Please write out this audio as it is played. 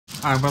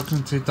Hi,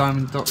 welcome to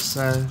Diamond Dots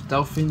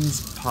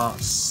Dolphins Part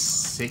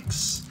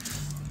 6.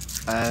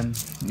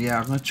 Yeah,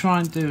 I'm going to try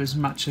and do as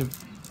much of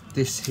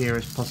this here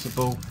as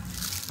possible.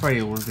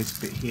 Probably all of this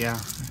bit here.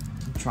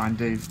 Try and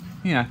do,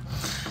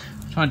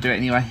 try and do it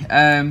anyway.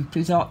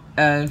 Please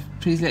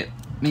let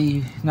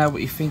me know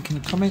what you think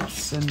in the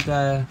comments, and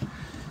if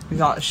you'd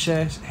like to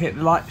share, hit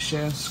the like,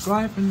 share and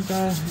subscribe, and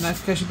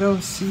notification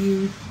bell. See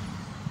you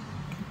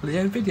at the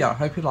end of the video. I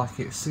hope you like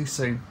it. See you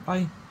soon.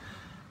 Bye.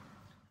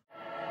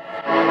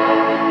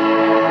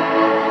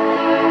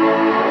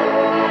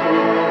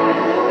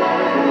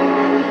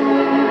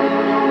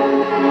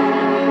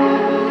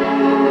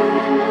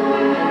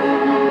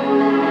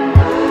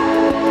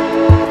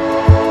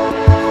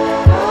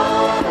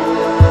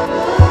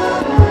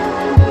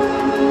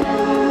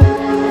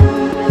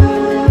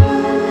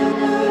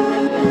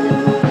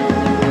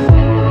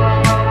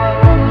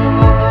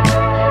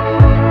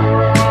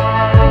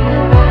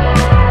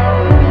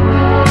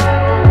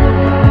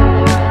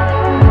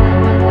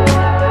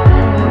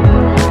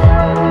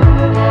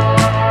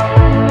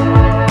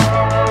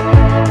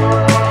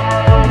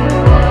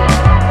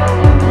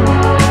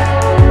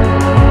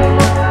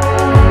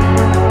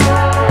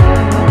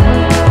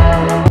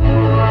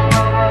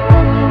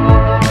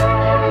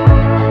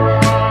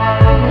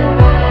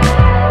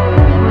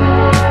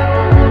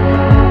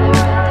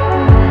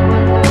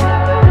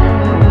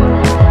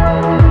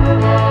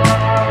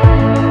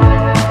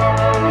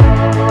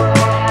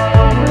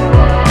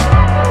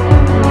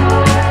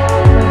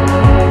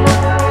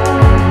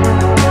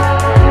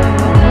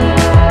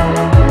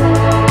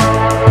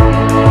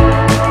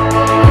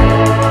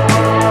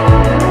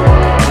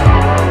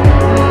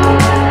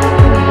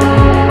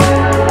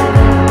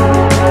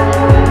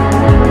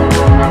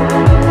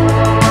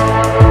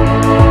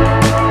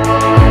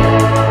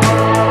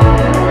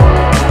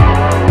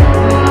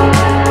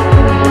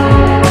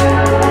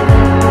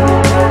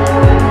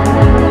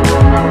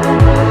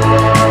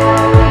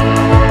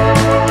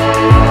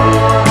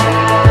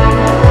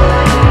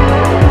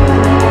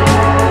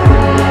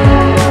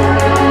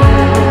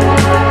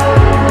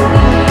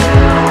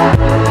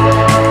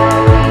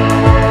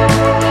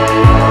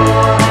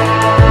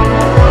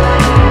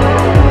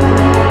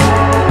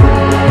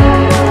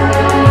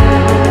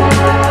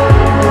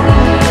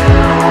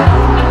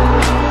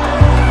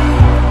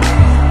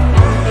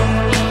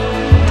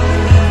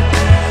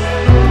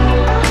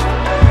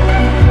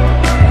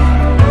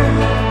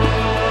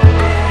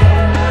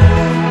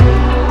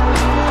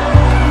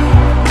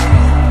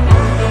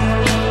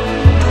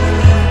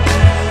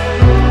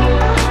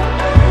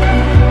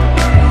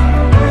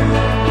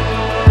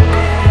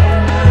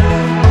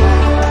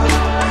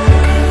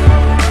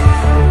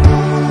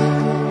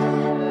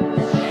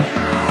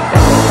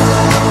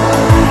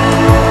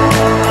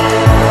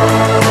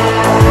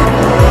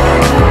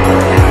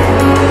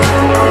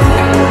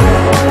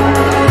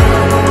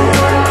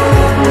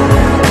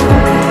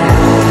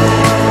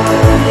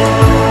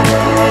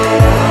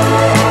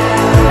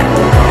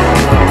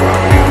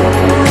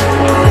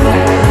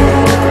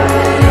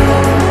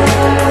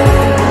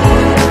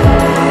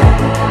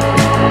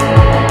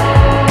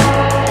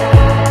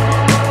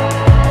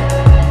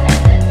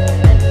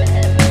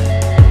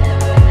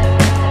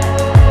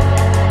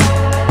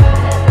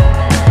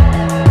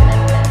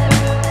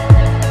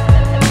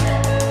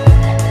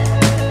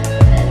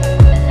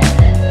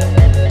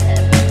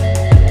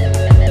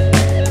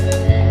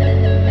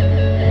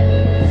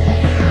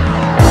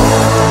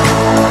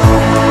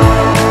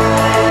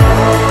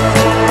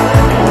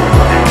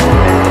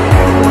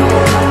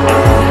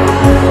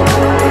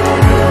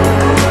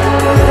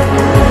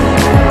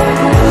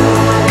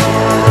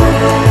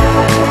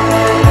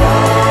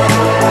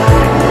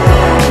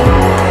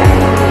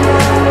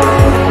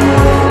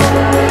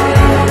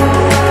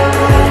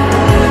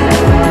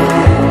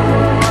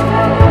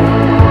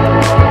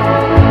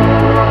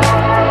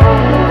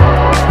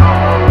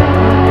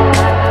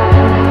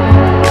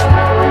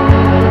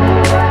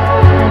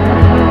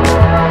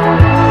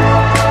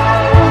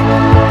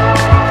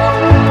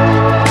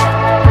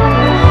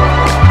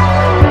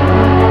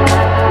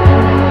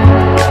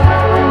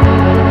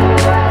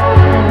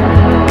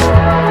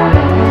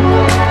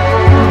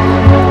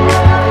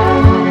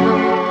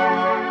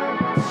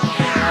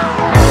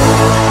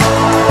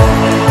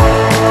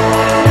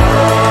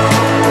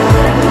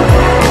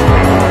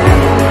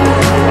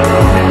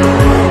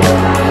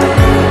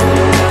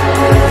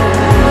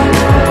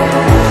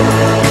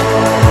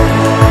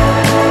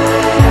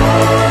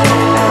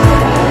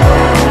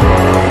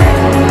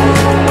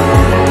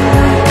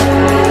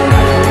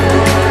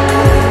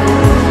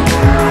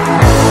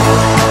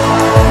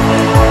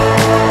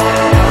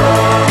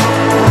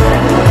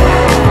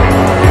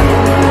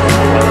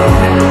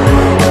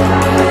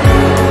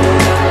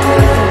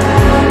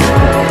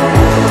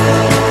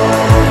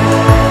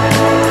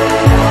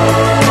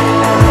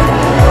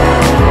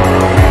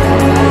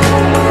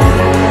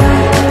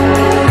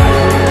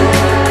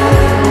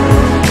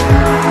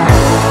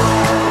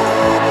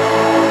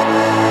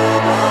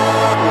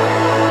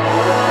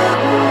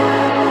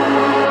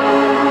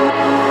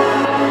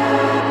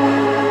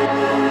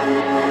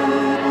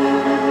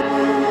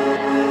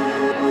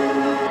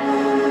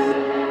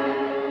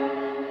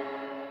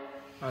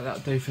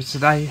 do for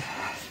today.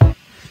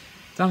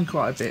 Done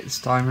quite a bit this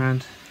time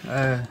around.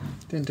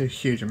 Didn't do a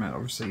huge amount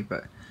obviously,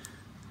 but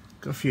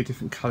got a few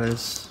different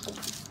colours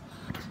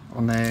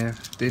on there.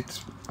 Did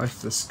most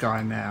of the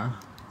sky now,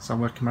 so I'm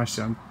working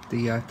mostly on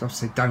the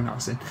obviously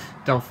donuts and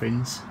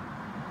Dolphins,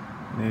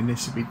 and then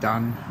this will be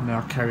done, and then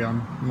I'll carry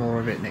on more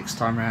of it next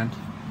time around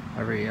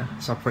over here.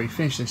 So I'll probably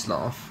finish this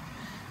lot off,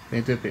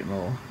 then do a bit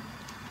more,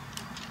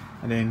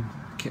 and then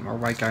keep my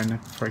way going.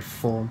 Probably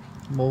 4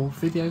 more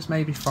videos,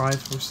 maybe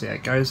 5. We'll see how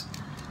it goes.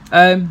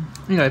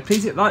 You know,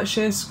 please hit like,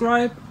 share,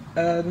 subscribe,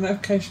 the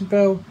notification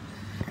bell,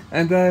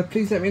 and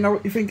please let me know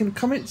what you think in the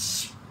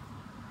comments.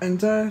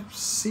 And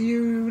see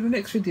you in the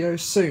next video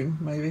soon,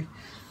 maybe.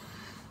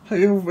 Hope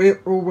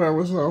you're all well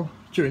as well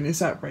during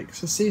this outbreak.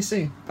 So see you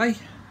soon. Bye.